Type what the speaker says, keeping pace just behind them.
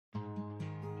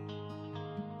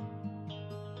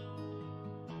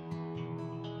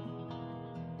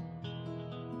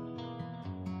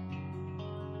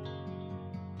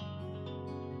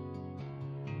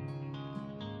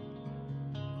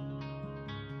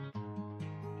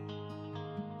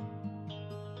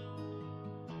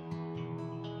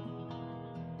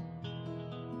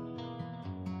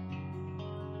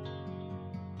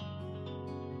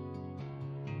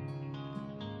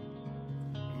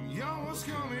was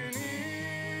coming in,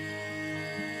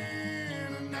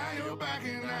 and now you're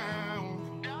backing out.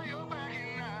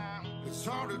 It's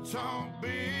hard to talk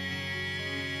big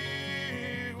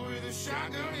with a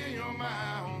shotgun in your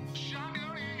mouth.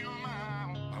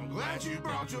 I'm glad you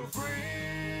brought your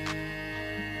friends,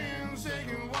 they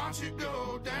can watch it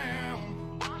go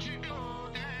down.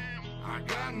 I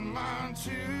got mine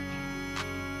too,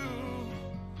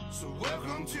 so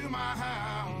welcome to my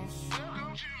house.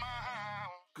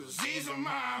 Cause these are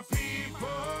my people,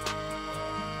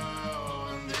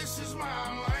 and this is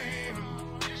my land.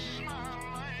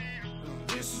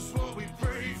 This is what we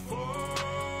pray for,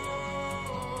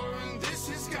 and this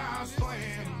is God's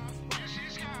plan.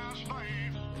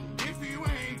 And if you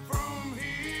ain't from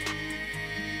here,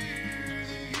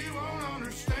 then you won't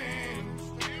understand.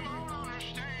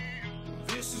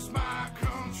 This is my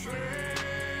country,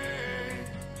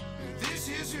 and this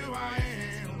is who I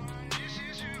am.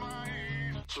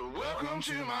 So welcome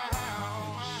to my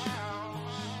house.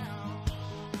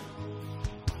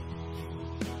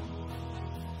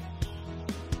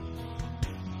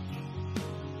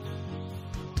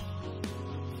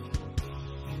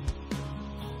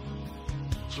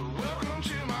 So welcome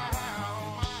to my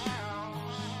house.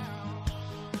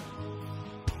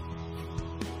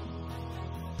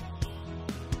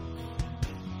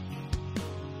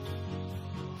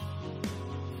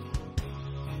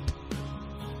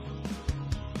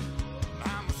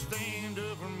 I'm a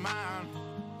stand-up for mine.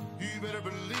 You better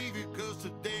believe it, cause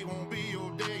today won't be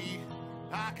your day.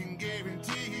 I can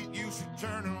guarantee it, you should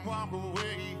turn and walk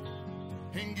away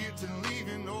and get to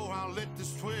leaving, or I'll let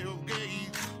this 12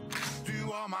 gauge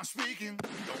do all my speaking.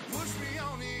 Don't push me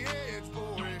on the edge,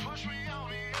 boy.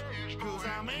 Cause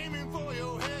I'm aiming for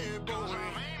your head, boy.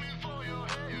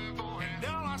 And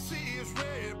all I see is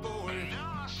red, boy.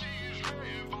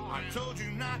 I told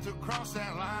you not to cross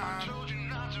that line.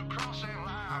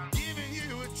 I'm giving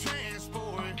you a chance,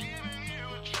 boy.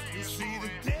 You see the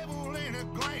devil in a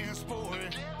glance, boy.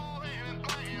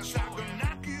 I can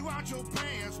knock you out your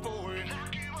pants, boy.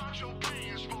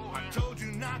 I told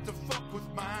you not to fuck with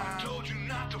mine. Lord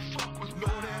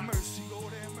have mercy,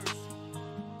 Lord have mercy.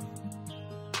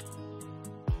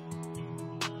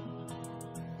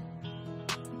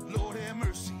 Lord have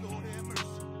mercy, Lord have mercy.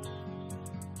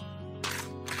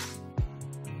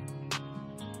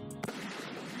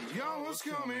 Y'all was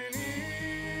coming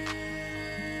in,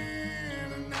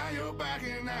 and now you're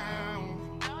backing out.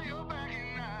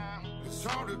 It's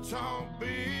hard to talk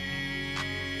big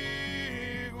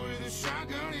with a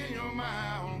shotgun in your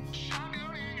mouth.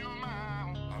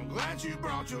 I'm glad you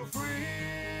brought your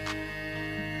friends,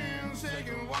 they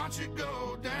can watch it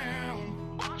go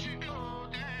down.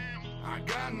 I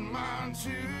got mine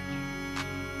too,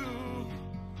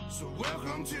 so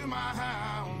welcome to my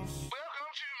house.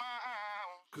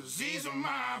 Cause these are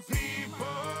my people,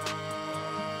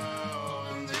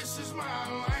 and this is my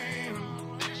land.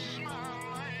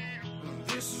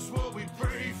 This is what we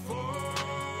pray for,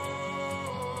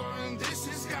 and this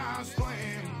is God's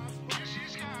plan.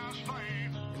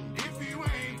 And if you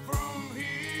ain't from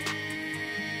here,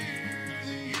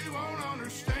 then you won't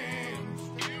understand.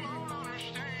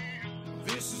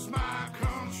 This is my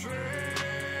country,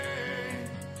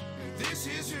 and this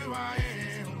is who I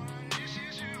am.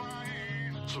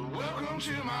 So welcome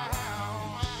to my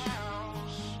house.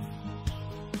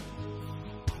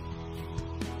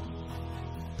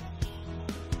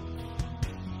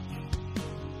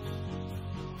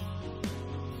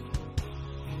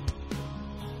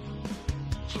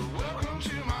 So welcome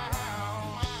to my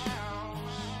house.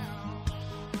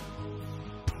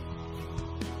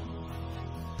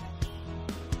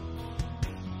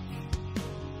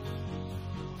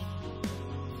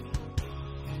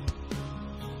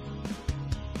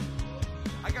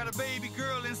 I got a baby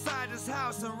girl inside this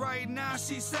house, and right now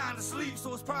she's sound asleep.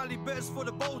 So it's probably best for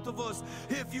the both of us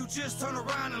if you just turn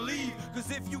around and leave. Cause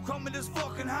if you come in this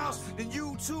fucking house, then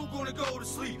you too gonna go to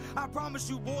sleep. I promise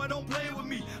you, boy, don't play with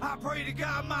me. I pray to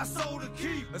God my soul to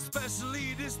keep.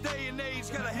 Especially this day and age,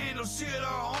 gotta handle shit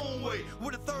our own way.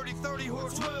 With a 30-30 or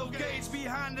 12 gauge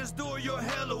behind this door, you're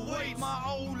hella weight. My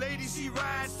old lady, she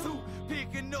rides too,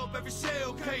 picking up every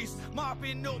shell case,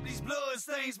 mopping up these blood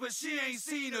stains, but she ain't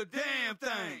seen a damn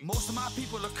thing. Most of my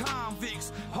people are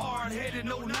convicts, hard-headed,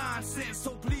 no nonsense.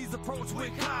 So please approach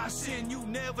with caution. You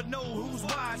never know who's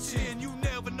watching. You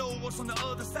never know what's on the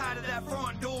other side of that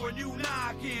front door. And you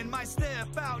knocking, might step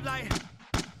out like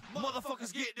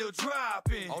motherfuckers get the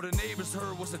dropping. All the neighbors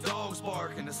heard was the dogs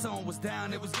barking. The sun was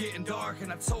down, it was getting dark,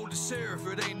 and I told the sheriff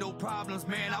it ain't no problems,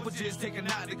 man. I was just taking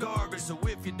out the garbage. So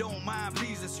if you don't mind,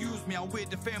 please excuse me. I'm with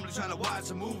the family trying to watch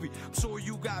a movie. I'm sure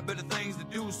you got better things to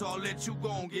do, so I'll let you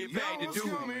go and get back to do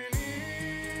coming it.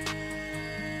 in,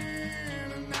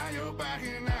 and now you're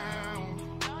backing out.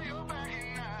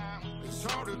 It's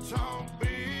hard to talk big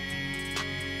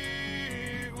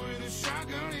with a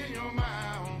shotgun in your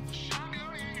mouth.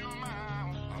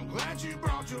 I'm glad you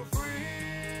brought your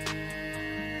friends.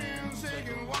 They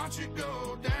can watch it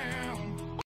go down.